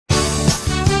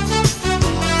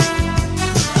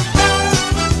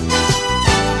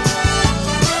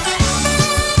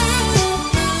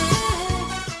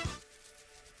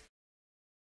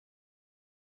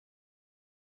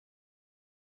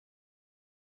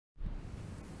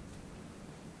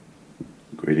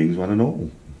Greetings one and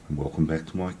all, and welcome back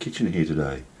to my kitchen here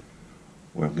today,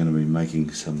 where I'm going to be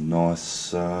making some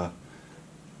nice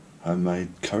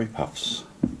homemade curry puffs.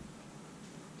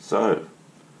 So,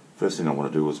 first thing I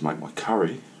want to do is make my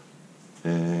curry,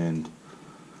 and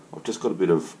I've just got a bit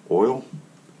of oil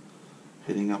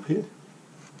heating up here,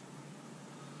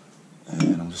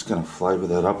 and I'm just going to flavour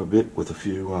that up a bit with a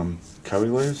few curry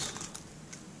leaves.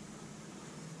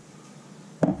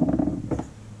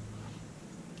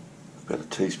 About a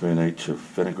teaspoon each of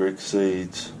fenugreek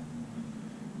seeds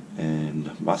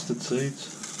and mustard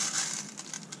seeds.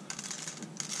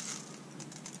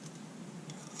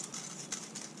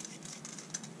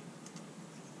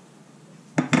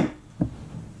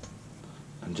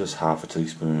 And just half a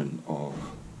teaspoon of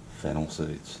fennel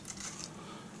seeds.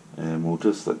 And we'll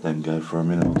just let them go for a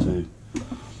minute or two,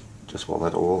 just while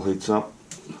that oil heats up.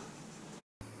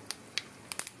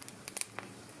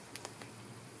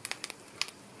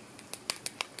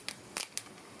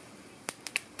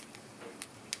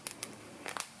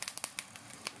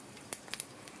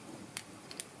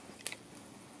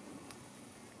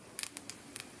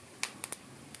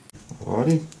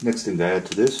 Alrighty, next thing to add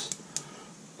to this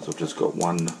is I've just got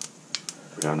one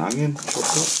brown onion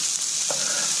chopped up.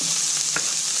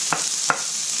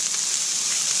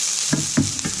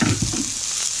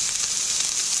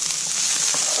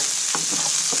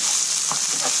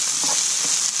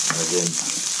 And again,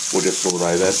 we'll just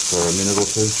saute that for a minute or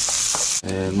two.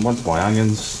 And once my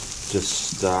onions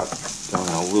just start going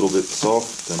a little bit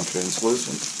soft and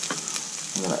translucent,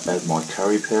 I'm going to add my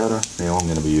curry powder. Now I'm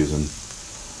going to be using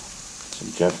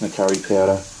some Jaffna curry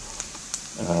powder.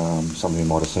 Some of you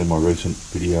might have seen my recent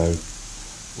video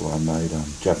where I made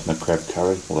Jaffna crab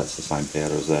curry. Well, that's the same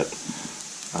powder as that.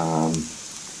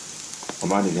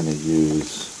 I'm only going to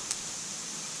use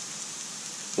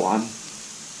one,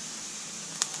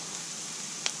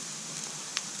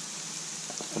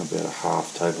 and about a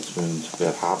half tablespoon,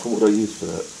 about half of what I used for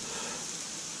that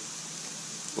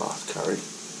last curry.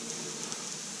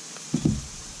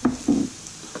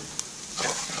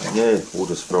 Yeah, we'll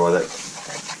just fry that,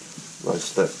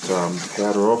 roast that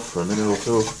powder off for a minute or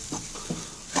two.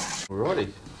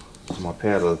 Alrighty, so my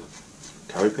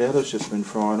curry powder's just been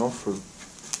frying off for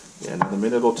another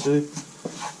minute or two.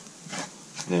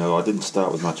 Now I didn't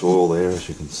start with much oil there, as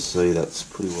you can see that's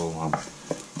pretty well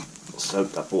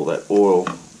soaked up all that oil.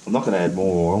 I'm not going to add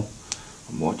more oil.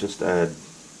 I might just add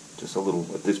just a little,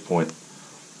 at this point,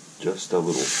 just a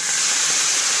little.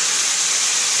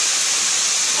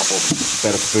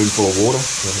 About a spoonful of water,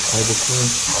 about a tablespoon.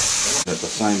 At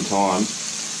the same time,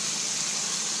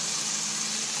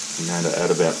 I'm going to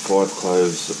add about 5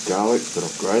 cloves of garlic that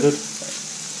I've grated.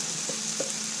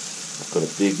 I've got a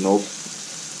big knob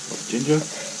of ginger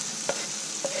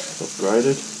that I've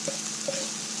grated.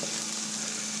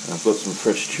 And I've got some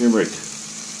fresh turmeric.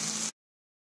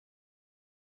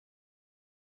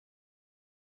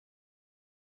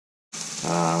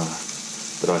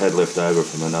 That I had left over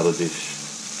from another dish.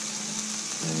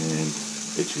 And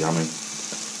it's yummy,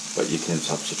 but you can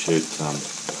substitute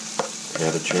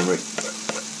powdered turmeric,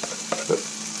 but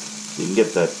you can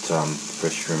get that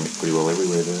fresh turmeric pretty well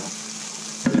everywhere there.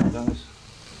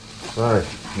 So,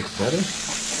 mix that in.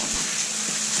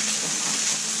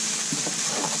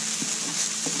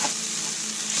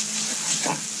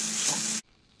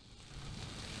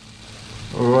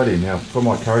 Alrighty, now for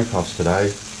my curry puffs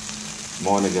today,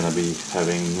 mine are going to be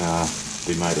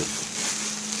be made of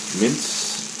mince.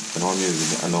 And I'm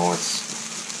using a nice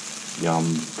Yum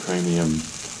Premium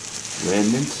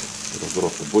land mint that I've got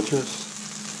off the butcher's.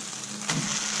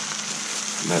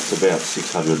 And that's about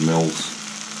 600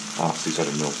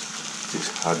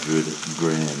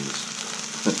 grams.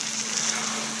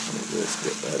 Let's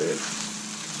get that in.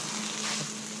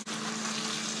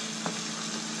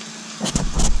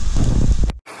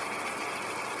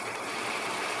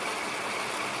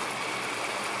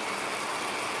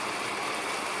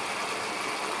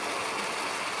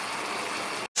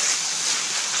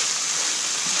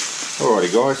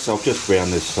 Alrighty guys, so I've just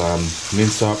ground this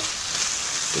mince up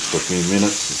just for a few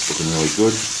minutes. It's looking really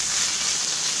good.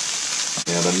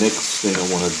 Now the next thing I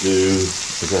want to do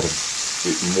is add a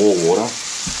bit more water,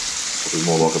 probably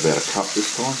more like about a cup this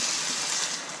time.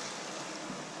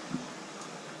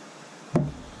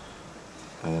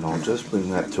 And I'll just bring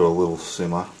that to a little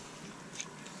simmer.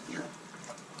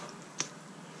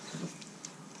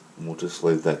 And we'll just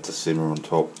leave that to simmer on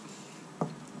top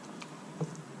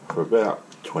for about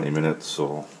 20 minutes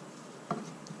or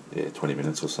 20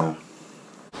 minutes or so.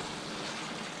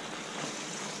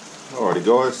 Alrighty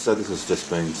guys, so this has just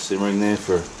been simmering there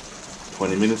for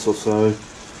 20 minutes or so.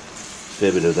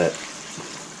 Fair bit of that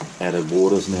added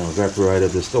water's now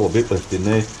evaporated. There's still a bit left in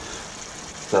there.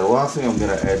 So the last thing I'm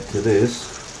going to add to this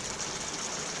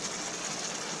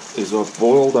is I've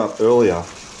boiled up earlier,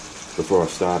 before I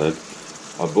started,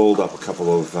 I boiled up a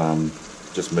couple of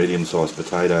just medium-sized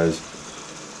potatoes.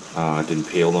 I didn't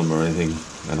peel them or anything,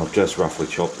 and I've just roughly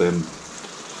chopped them.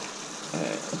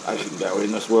 They can go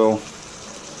in as well.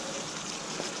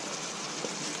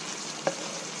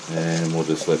 And we'll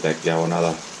just let that go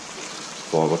another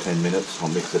 5 or 10 minutes. I'll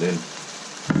mix it in.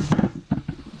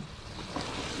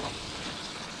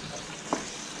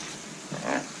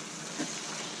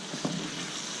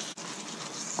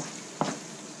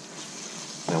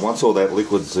 Now once all that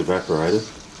liquid's evaporated,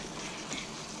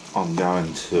 I'm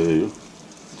going to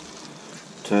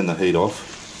turn the heat off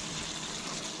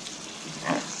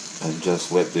and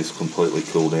just let this completely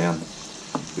cool down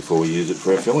before we use it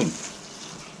for our filling.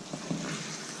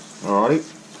 Alrighty,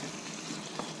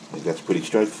 I think that's pretty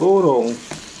straightforward. I'll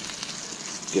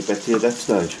get back to you at that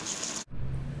stage.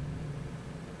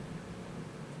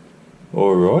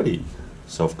 Alrighty,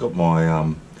 so I've got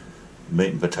my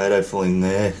meat and potato filling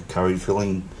there, curry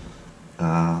filling.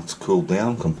 It's cooled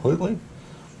down completely.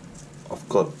 I've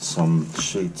got some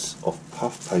sheets of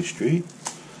puff pastry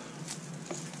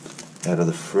out of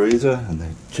the freezer and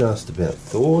they're just about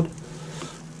thawed.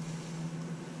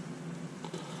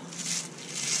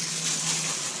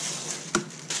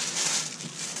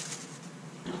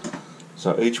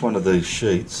 So each one of these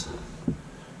sheets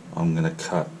I'm going to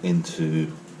cut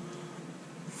into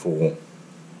 4.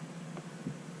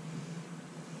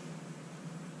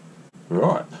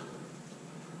 Right,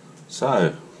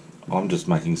 so I'm just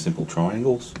making simple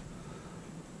triangles.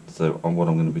 So what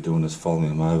I'm going to be doing is folding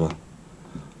them over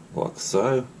like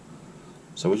so.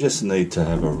 So we just need to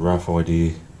have a rough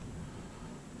idea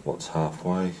what's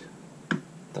halfway,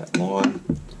 that line.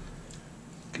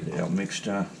 Get our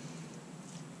mixture.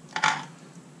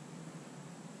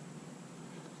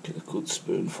 Get a good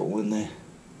spoonful in there.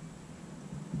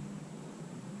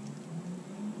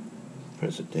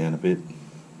 Press it down a bit.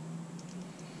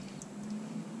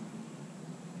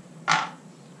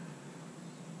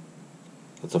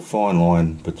 It's a fine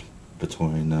line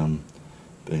between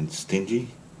being stingy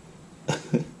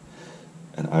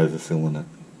and overfilling it.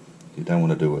 You don't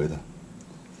want to do either.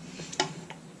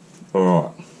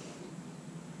 Alright.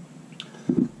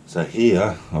 So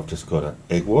here I've just got an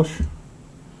egg wash.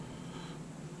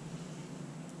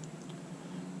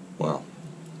 Well,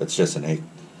 it's just an egg.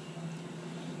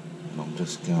 And I'm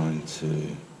just going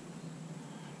to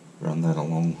run that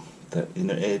along that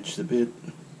inner edge a bit.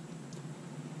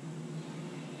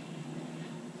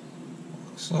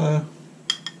 So I'm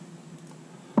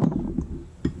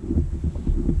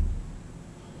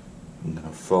going to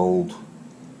fold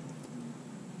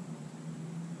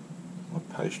my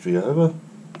pastry over,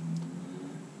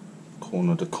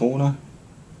 corner to corner.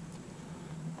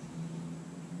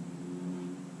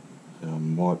 I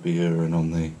might be erring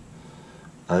on the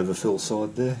overfill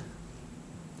side there.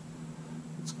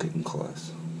 It's getting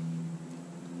close.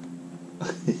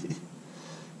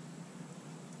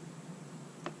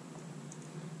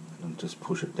 And just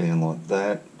push it down like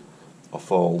that. I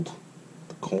fold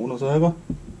the corners over,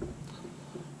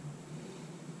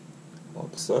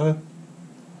 like so.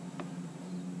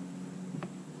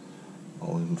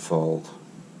 I'll even fold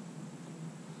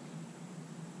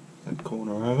that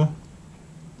corner over.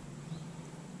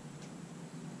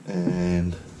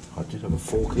 And I did have a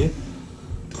fork here.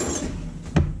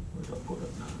 Where did I put it?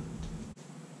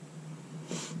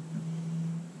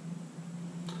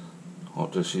 I'll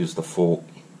just use the fork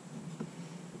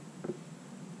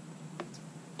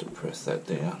to press that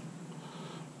down.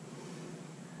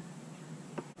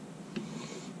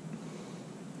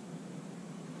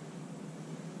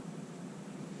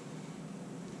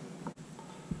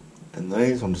 And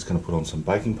these I'm just going to put on some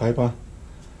baking paper.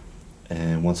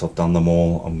 And once I've done them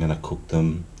all, I'm going to cook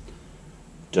them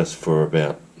just for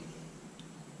about,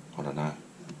 I don't know,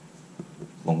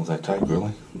 as long as they take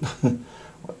really,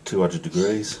 like 200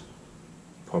 degrees,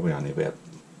 probably only about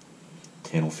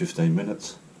 10 or 15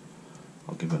 minutes.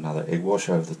 I'll give another egg wash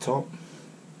over the top.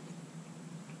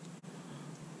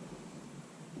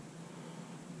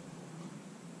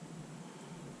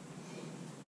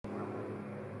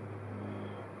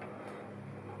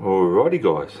 Alrighty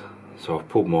guys. So I've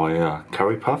pulled my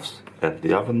curry puffs out of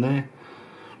the oven there.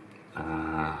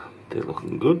 They're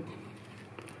looking good,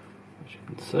 as you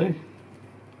can see.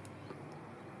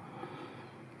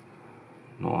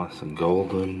 Nice and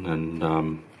golden,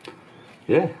 and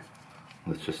yeah,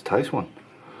 let's just taste one.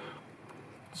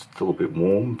 It's still a bit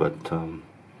warm, but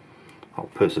I'll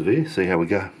persevere, see how we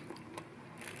go.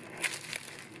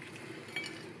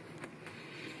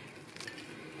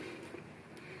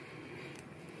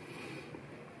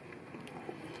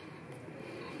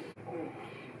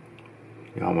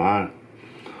 Yummo.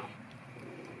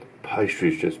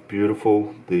 Pastry is just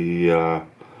beautiful. The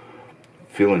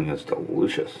filling is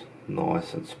delicious.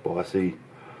 Nice and spicy.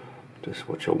 Just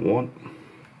what you want.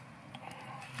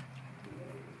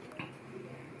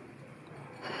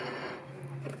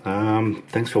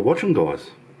 Thanks for watching,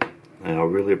 guys, and I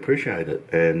really appreciate it,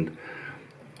 and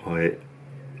I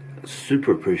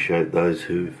super appreciate those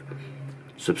who've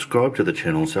subscribed to the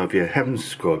channel. So if you haven't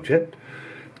subscribed yet,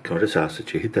 can I just ask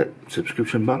that you hit that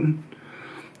subscription button?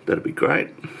 That'd be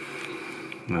great.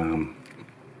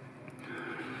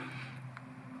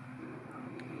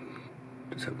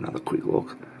 Just have another quick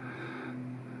look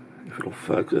if it'll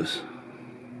focus.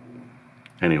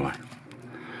 Anyway,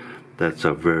 that's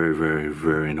a very, very,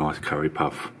 very nice curry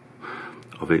puff.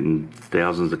 I've eaten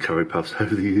thousands of curry puffs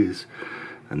over the years,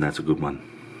 and that's a good one.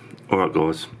 Alright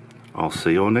guys, I'll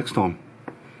see you all next time.